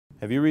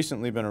Have you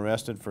recently been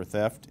arrested for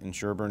theft in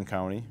Sherburne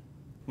County?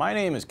 My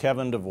name is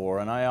Kevin DeVore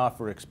and I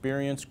offer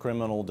experienced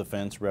criminal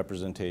defense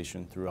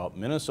representation throughout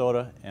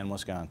Minnesota and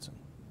Wisconsin.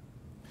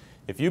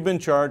 If you've been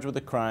charged with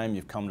a crime,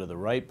 you've come to the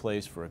right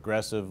place for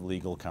aggressive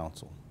legal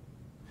counsel.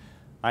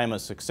 I am a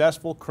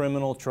successful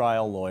criminal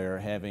trial lawyer,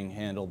 having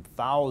handled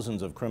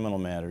thousands of criminal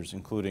matters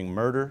including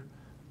murder,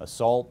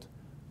 assault,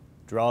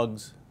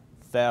 drugs,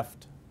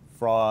 theft,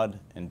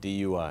 fraud, and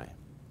DUI.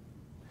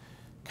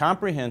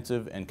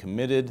 Comprehensive and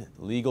committed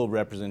legal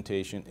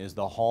representation is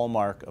the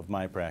hallmark of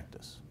my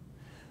practice.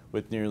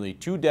 With nearly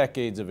 2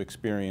 decades of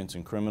experience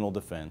in criminal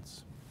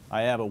defense,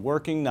 I have a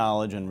working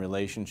knowledge and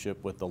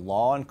relationship with the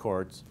law and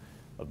courts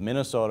of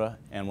Minnesota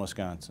and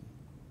Wisconsin.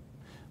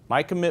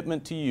 My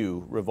commitment to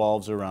you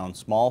revolves around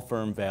small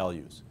firm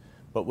values,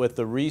 but with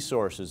the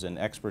resources and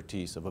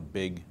expertise of a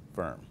big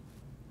firm.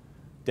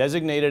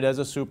 Designated as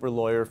a super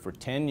lawyer for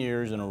 10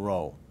 years in a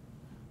row,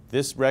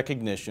 this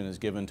recognition is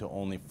given to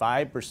only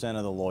 5%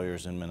 of the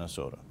lawyers in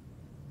Minnesota.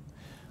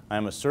 I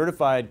am a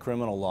certified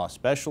criminal law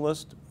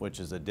specialist, which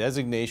is a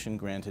designation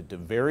granted to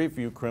very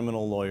few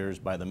criminal lawyers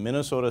by the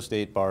Minnesota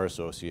State Bar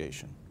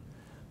Association.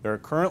 There are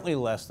currently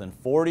less than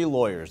 40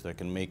 lawyers that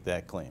can make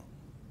that claim.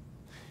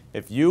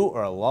 If you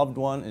or a loved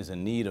one is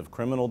in need of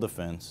criminal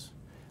defense,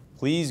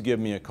 please give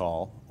me a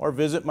call or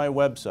visit my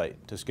website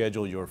to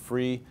schedule your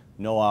free,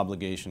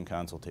 no-obligation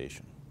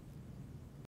consultation.